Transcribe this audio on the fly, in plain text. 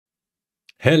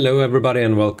Hello everybody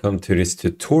and welcome to this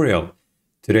tutorial.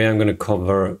 Today I'm going to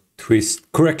cover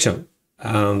twist correction,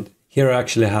 and here I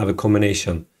actually have a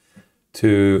combination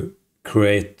to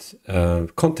create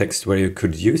context where you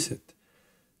could use it.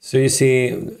 So you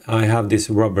see I have this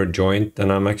rubber joint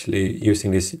and I'm actually using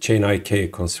this Chain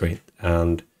IK Constraint,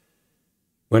 and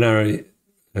when I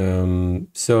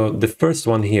so the first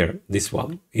one here, this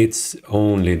one, it's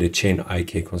only the Chain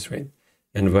IK Constraint,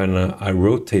 and when I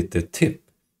rotate the tip,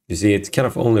 you see, it's kind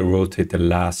of only rotate the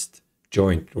last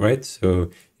joint, right? So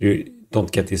you don't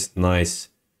get this nice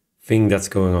thing that's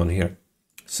going on here.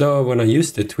 So when I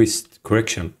use the twist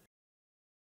correction,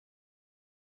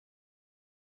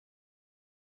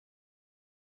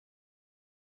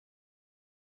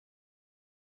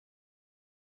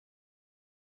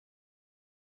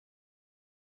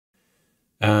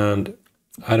 and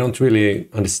I don't really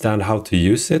understand how to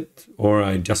use it, or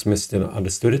I just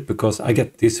misunderstood it, because I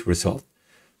get this result.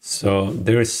 So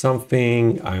there is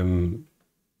something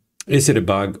is it a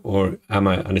bug or am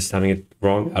I understanding it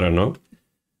wrong? I don't know.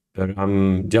 But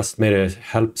I'm just made a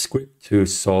help script to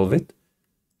solve it.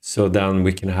 So then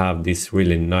we can have this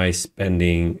really nice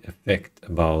bending effect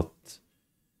about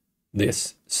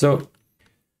this. So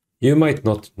you might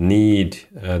not need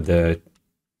the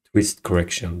twist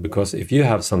correction, because if you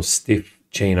have some stiff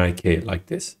Chain IK like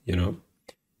this, you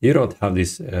don't have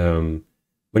this, when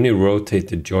you rotate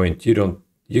the joint,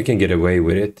 you can get away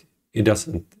with it. It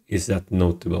is that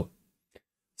notable.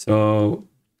 So,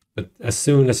 but as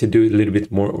soon as you do it a little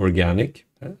bit more organic,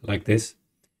 like this,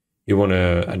 you want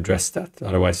to address that.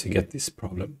 Otherwise you get this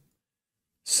problem.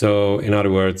 So in other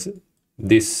words,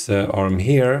 this arm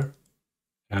here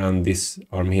and this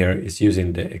arm here is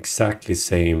using the exactly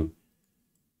same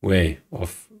way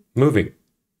of moving.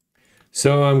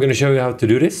 So I'm going to show you how to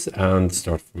do this and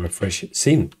start from a fresh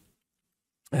scene.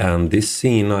 And this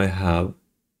scene I have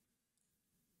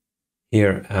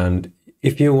here, and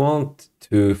if you want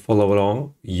to follow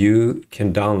along, you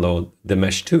can download the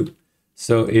mesh too.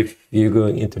 So if you go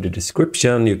into the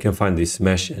description, you can find this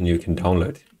mesh and you can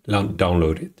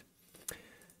download it.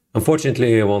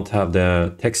 Unfortunately, I won't have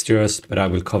the textures, but I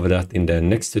will cover that in the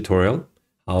next tutorial,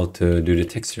 how to do the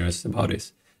textures about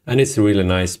this. And it's really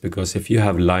nice because if you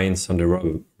have lines on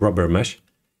the rubber mesh,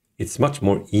 it's much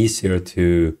more easier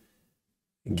to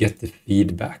get the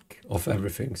feedback of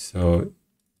everything. So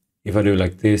if I do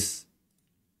like this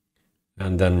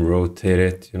and then rotate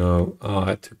it,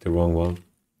 I took the wrong one.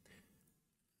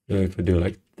 So if I do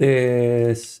like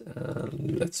this,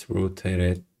 and let's rotate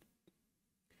it.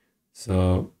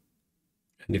 So,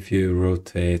 and if you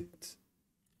rotate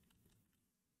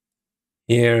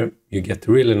here, you get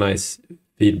really nice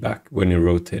feedback when you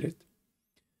rotate it.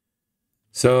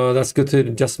 So that's good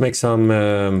to just make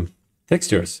some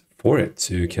textures for it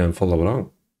so you can follow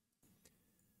along.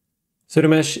 So the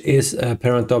mesh is a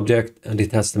parent object, and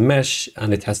it has the mesh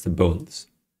and it has the bones.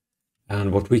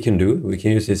 And what we can do, we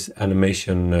can use this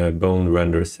animation bone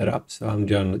render setup. So I'm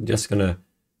just gonna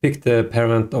pick the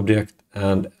parent object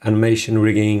and animation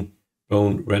rigging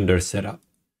bone render setup.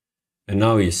 And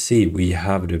now you see we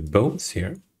have the bones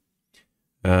here.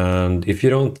 And if you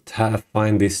don't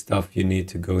find this stuff, you need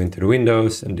to go into the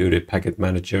Windows and do the package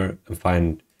manager and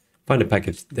find the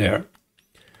package there.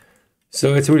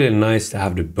 So it's really nice to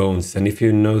have the bones. And if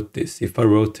you notice, if I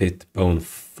rotate bone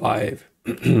 5,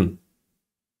 it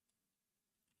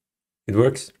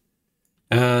works.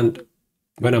 And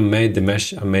when I made the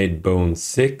mesh, I made bone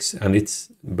 6, and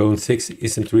bone 6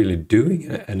 isn't really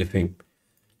doing anything.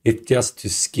 It's just to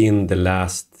skin the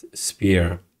last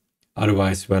sphere.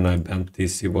 Otherwise, when I bent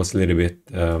this, it was a little bit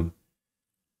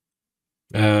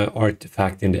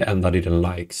artifact in the end I didn't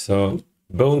like. So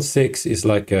bone 6 is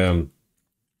like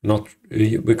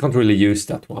we can't really use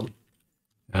that one.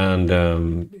 And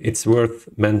it's worth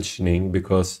mentioning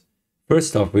because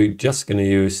first off, we're just going to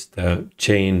use the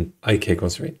Chain IK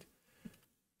Constraint.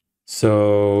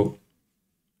 So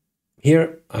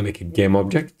here I make a game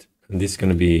object, and this is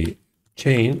going to be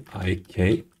Chain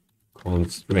IK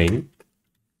Constraint,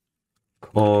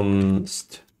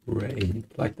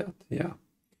 like that, yeah.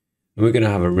 And we're going to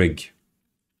have a rig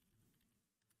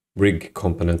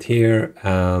component here,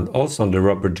 and also on the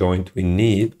rubber joint we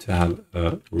need to have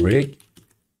a rig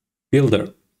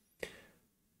builder.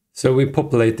 So we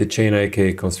populate the Chain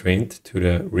IK Constraint to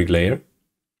the rig layer,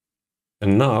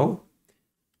 and now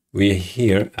we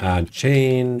here add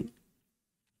Chain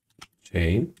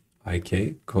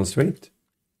IK Constraint.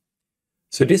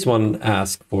 So this one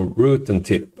asks for root and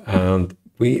tip, and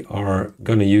we are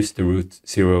going to use the root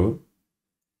 0.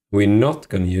 We're not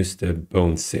going to use the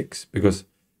bone 6 because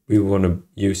we want to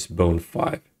use bone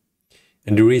 5.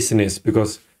 And the reason is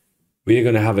because we're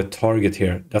going to have a target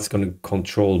here that's going to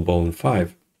control bone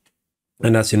 5.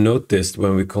 And as you noticed,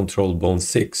 when we control bone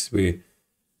 6, we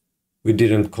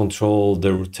didn't control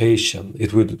the rotation.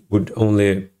 It would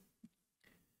only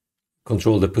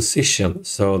control the position.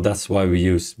 So that's why we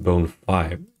use bone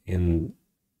 5 in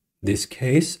this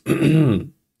case.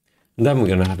 And then we're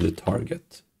going to have the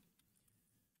target.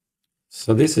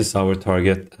 So this is our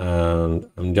target, and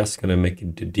I'm just going to make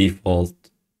it the default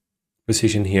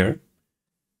position here.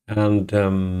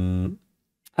 And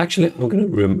actually, I'm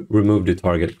going to remove the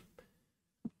target.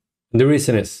 And the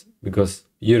reason is because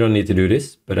you don't need to do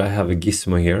this, but I have a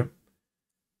gizmo here.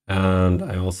 And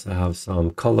I also have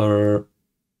some color.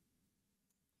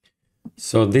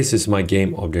 So this is my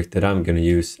game object that I'm going to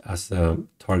use as a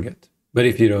target. But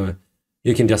if you don't,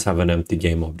 you can just have an empty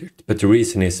game object. But the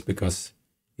reason is because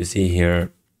you see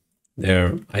here,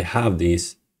 there I have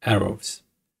these arrows.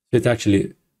 So it's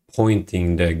actually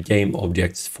pointing the game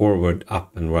objects forward,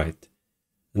 up and right.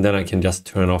 And then I can just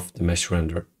turn off the mesh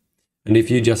render. And if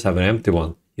you just have an empty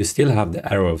one, you still have the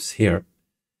arrows here.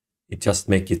 It just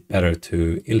makes it better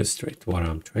to illustrate what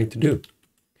I'm trying to do.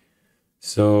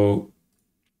 So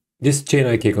this Chain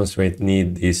IK constraint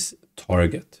needs this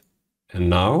target. And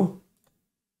now,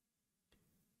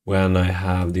 when I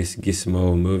have this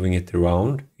gizmo moving it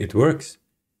around, it works.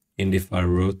 And if I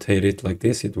rotate it like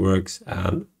this, it works,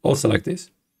 and also like this.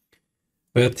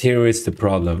 But here is the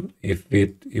problem. If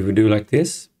we do like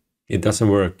this, it doesn't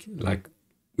work like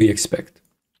we expect.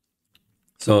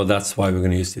 So that's why we're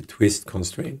going to use the twist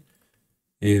constraint.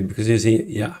 Because you see,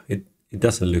 yeah, it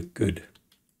doesn't look good.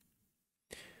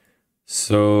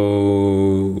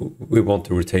 So we want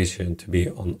the rotation to be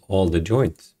on all the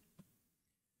joints.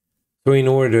 So in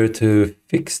order to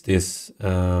fix this,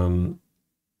 you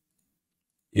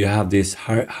have this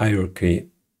hierarchy,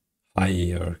 how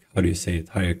do you say it?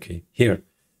 Hierarchy here.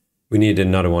 We need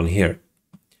another one here.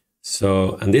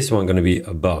 So, and this one going to be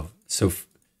above. So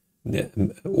the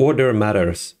order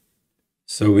matters.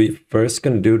 So we first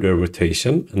going to do the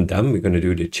rotation, and then we're going to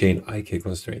do the Chain IK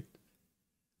constraint.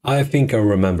 I think I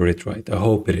remember it right. I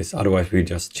hope it is. Otherwise, we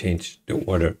just change the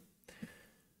order.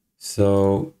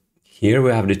 So here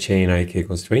we have the Chain IK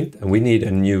constraint, and we need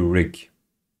a new rig.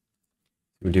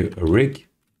 We do a rig,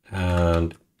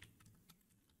 and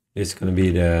it's going to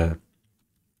be the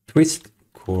twist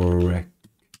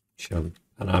correction.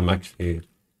 And I'm actually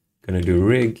going to do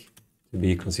rig to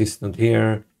be consistent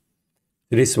here.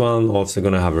 This one also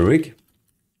going to have a rig.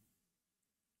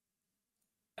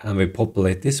 And we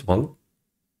populate this one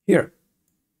here.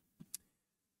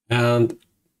 And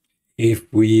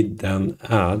if we then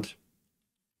add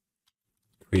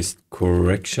twist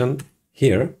correction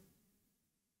here,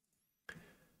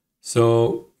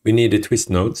 so we need the twist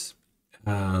nodes,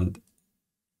 and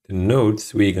the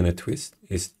nodes we're going to twist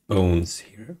is bones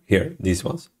here, these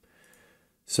ones.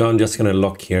 So I'm just going to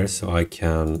lock here so I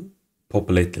can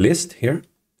populate the list here.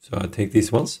 So I take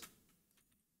these ones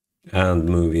and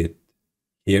move it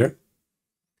here.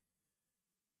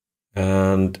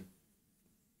 And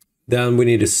then we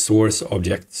need a source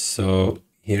object. So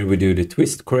here we do the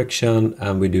twist correction,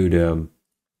 and we do the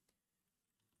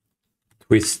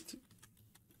twist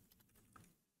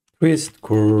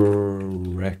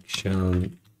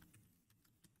correction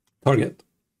target.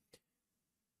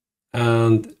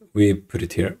 And we put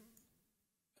it here.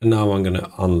 And now I'm going to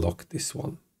unlock this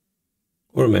one,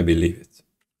 or maybe leave it.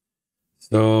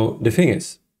 So the thing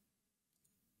is,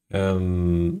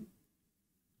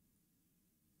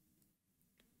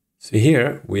 so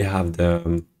here we have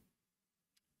the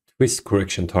twist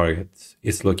correction target.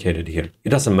 It's located here. It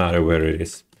doesn't matter where it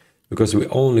is, because we're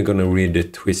only going to read the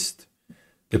twist.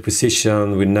 The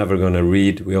position we're never going to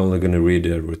read. We're only going to read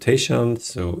the rotation.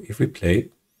 So if we play,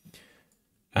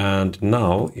 and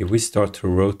now if we start to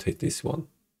rotate this one,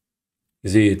 you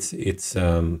see it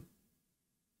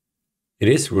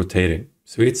is rotating.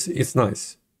 So it's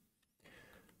nice.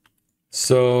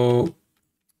 So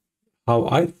how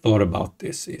I thought about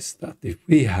this is that if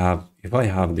I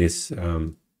have this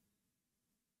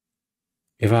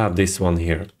one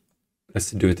here,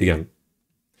 let's do it again.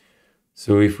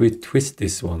 So if we twist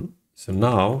this one, so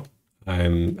now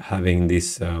I'm having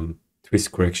this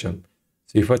twist correction.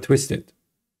 So if I twist it,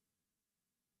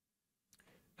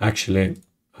 actually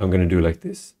I'm gonna do like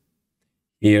this.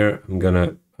 Here I'm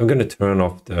gonna turn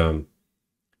off the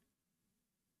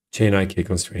Chain IK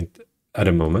constraint at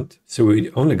a moment. So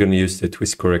we're only gonna use the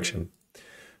twist correction.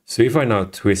 So if I now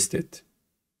twist it,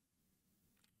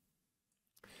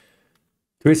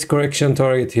 twist correction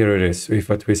target, here it is. So if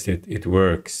I twist it, it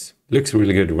works. Looks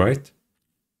really good, right?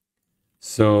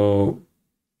 So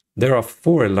there are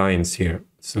 4 lines here.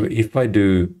 So if I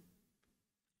do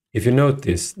if you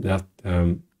notice that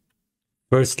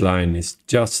first line is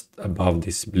just above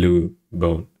this blue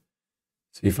bone.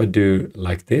 So if I do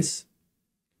like this,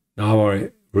 now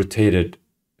I rotated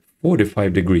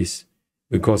 45 degrees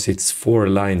because it's 4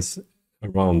 lines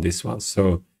around this one.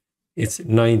 So it's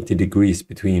 90 degrees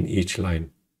between each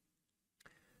line.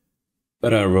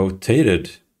 But I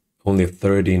rotated only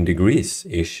 13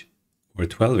 degrees-ish or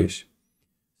 12-ish.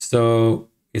 So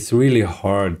it's really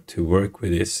hard to work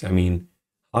with this. I mean,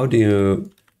 how do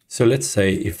you... So let's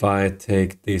say if I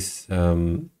take this,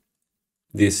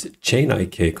 this Chain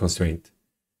IK constraint.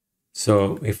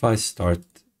 So if I start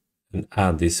and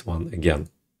add this one again,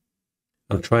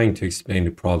 I'm trying to explain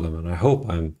the problem and I hope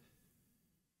I'm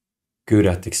good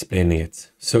at explaining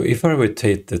it. So if I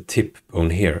rotate the tip bone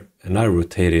here and I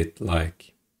rotate it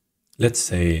like, let's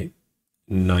say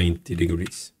 90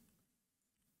 degrees.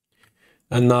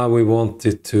 And now we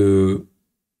wanted to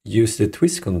use the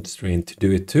twist constraint to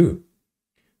do it too.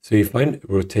 So if I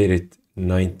rotate it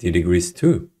 90 degrees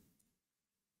too,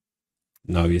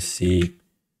 now you see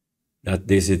that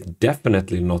this is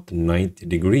definitely not 90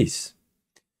 degrees.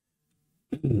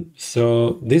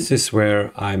 So this is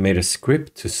where I made a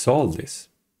script to solve this.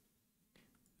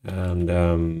 And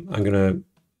I'm gonna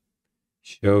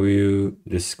show you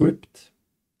the script.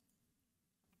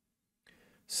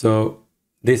 So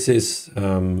this is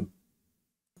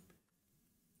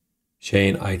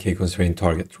Chain IK Constraint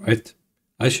target, right?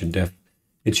 It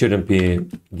shouldn't be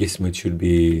Gizmo, it should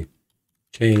be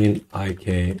Chain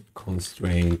IK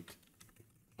Constraint,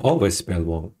 always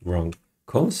spelled wrong.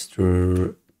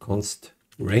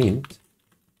 Constraint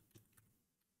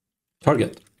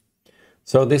target.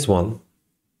 So this one,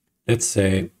 let's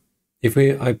say, if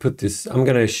I put this, I'm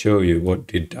gonna show you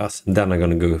what it does, and then I'm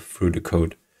gonna go through the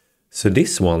code. So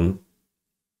this one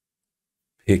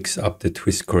picks up the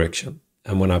twist correction,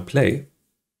 and when I play,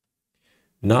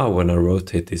 now when I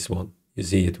rotate this one, you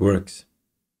see it works.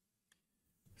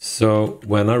 So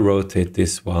when I rotate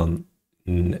this one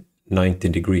 90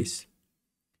 degrees,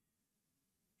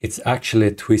 it's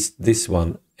actually twist this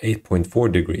one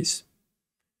 8.4 degrees.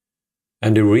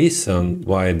 And the reason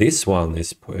why this one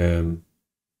is so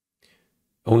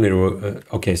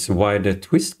why the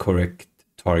twist correct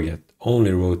target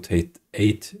only rotate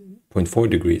 8.4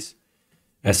 degrees,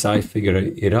 as I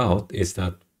figured it out, is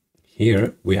that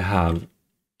here we have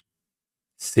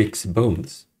 6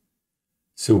 bones.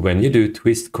 So when you do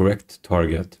twist correct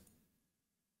target,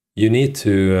 you need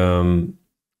to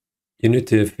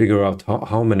figure out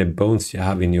how many bones you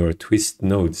have in your twist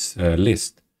nodes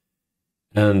list.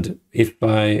 And if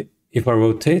I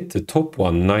rotate the top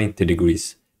one 90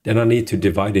 degrees, then I need to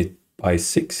divide it by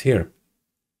 6 here.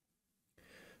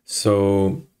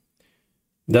 So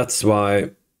that's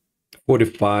why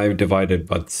 45 divided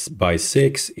by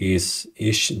 6 is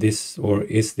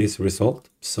this result.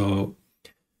 So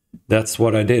that's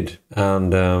what I did.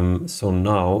 And so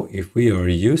now if we are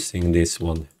using this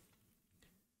one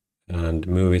and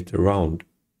move it around,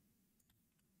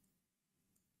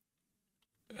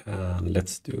 and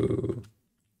let's do,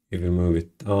 if we move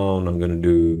it down, I'm going to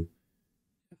do,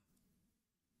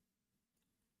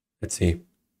 let's see.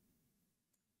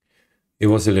 It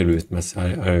was a little bit messy.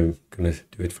 I'm going to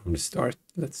do it from the start.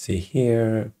 Let's see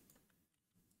here.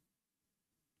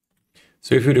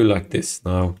 So if we do like this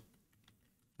now,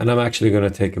 and I'm actually going to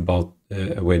take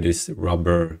away this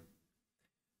rubber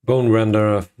bone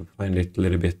render. I find it a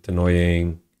little bit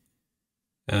annoying.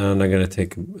 And I'm going to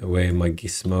take away my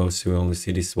gizmo, so we only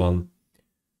see this one.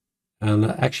 And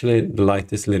actually the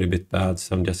light is a little bit bad,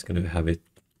 so I'm just going to have it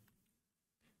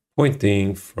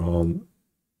pointing from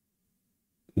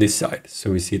this side,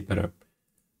 so we see it better.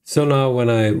 So now when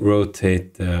I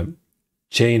rotate the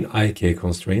Chain IK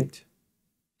constraint,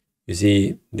 you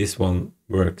see this one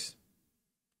works.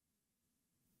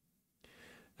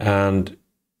 And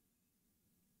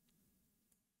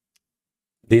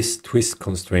this twist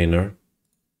constrainer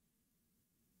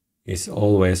is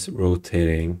always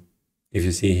rotating. If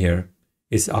you see here,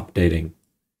 it's updating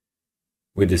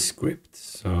with the script.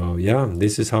 So yeah,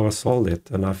 this is how I solved it,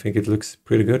 and I think it looks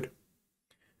pretty good.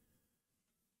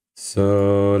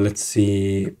 So let's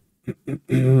see.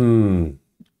 I'm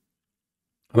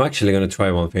actually going to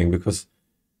try one thing, because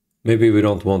maybe we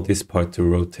don't want this part to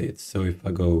rotate. So if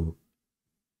I go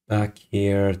back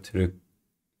here to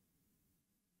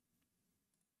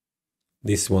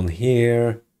this one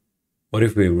here, what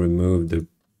if we remove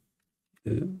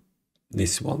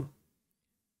this one?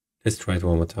 Let's try it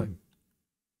one more time.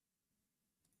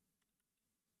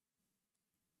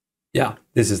 Yeah,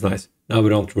 this is nice. Now we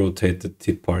don't rotate the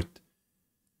tip part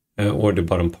or the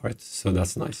bottom part, so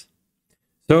that's nice.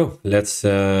 So let's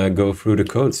go through the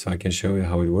code so I can show you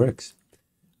how it works.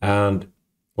 And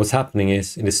what's happening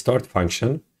is in the start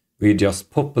function, we just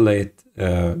populate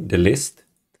the list.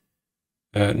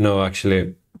 No,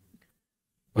 actually,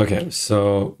 okay,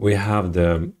 so we have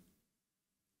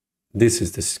this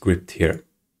is the script here.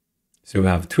 So we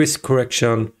have twist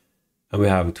correction, and we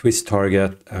have twist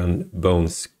target and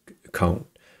bones count.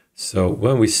 So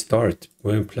when we start,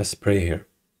 when we press play here,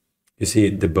 you see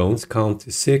the bones count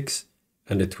is 6,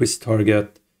 and the twist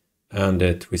target and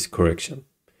the twist correction.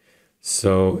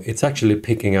 So it's actually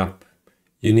picking up.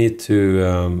 You need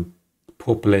to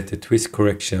populate the twist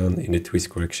correction in the twist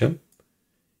correction,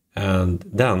 and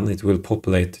then it will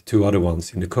populate the 2 other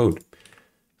ones in the code.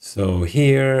 So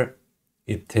here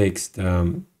it takes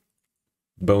the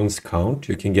bones count,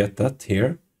 you can get that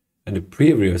here, and the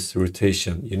previous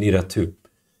rotation, you need that too.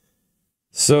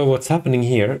 So what's happening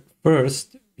here,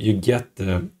 first you get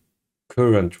the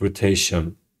current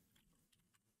rotation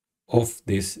of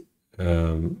this,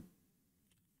 let's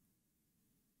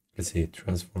see,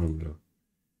 transform blue.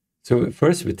 So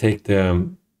first we take the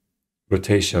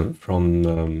rotation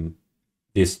from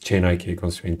this Chain IK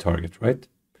Constraint target, right?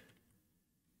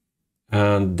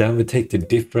 And then we take the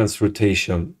difference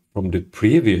rotation from the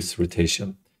previous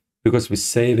rotation, because we're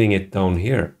saving it down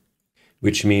here,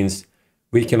 which means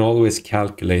we can always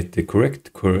calculate the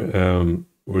correct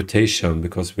rotation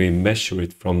because we measure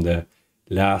it from the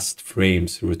last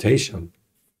frame's rotation.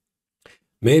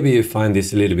 Maybe you find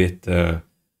this a little bit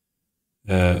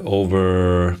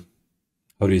over,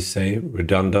 how do you say,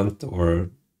 redundant or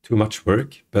too much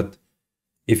work. But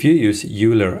if you use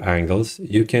Euler angles,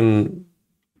 you can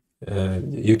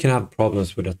have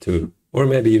problems with that too. Or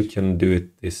maybe you can do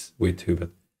it this way too.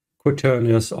 But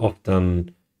quaternions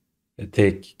often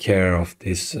take care of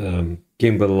these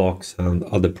gimbal locks and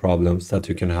other problems that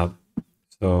you can have.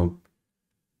 So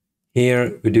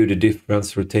here we do the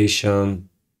difference rotation,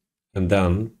 and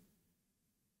then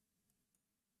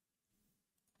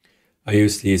I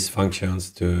use these functions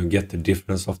to get the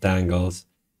difference of the angles.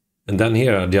 And then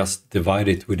here I just divide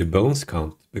it with the bones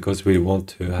count, because we want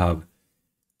to have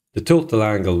the total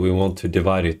angle, we want to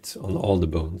divide it on all the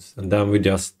bones. And then we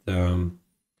just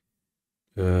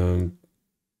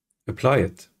apply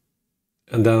it.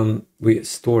 And then we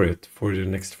store it for the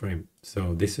next frame.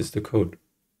 So this is the code.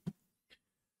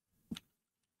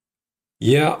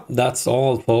 Yeah, that's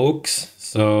all, folks.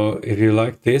 So if you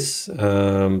like this,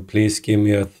 please give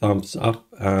me a thumbs up,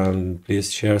 and please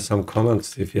share some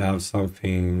comments if you have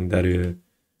something that you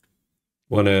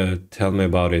want to tell me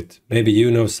about it. Maybe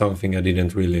you know something I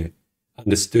didn't really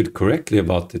understood correctly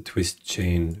about the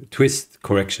twist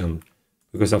correction,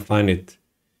 because I find it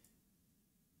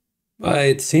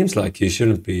seems like you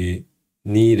shouldn't be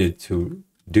needed to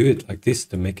do it like this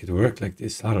to make it work like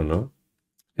this. I don't know.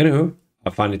 Anywho, I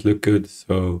find it look good.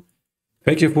 So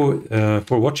thank you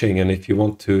for watching. And if you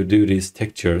want to do these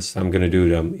textures, I'm going to do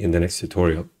them in the next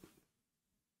tutorial.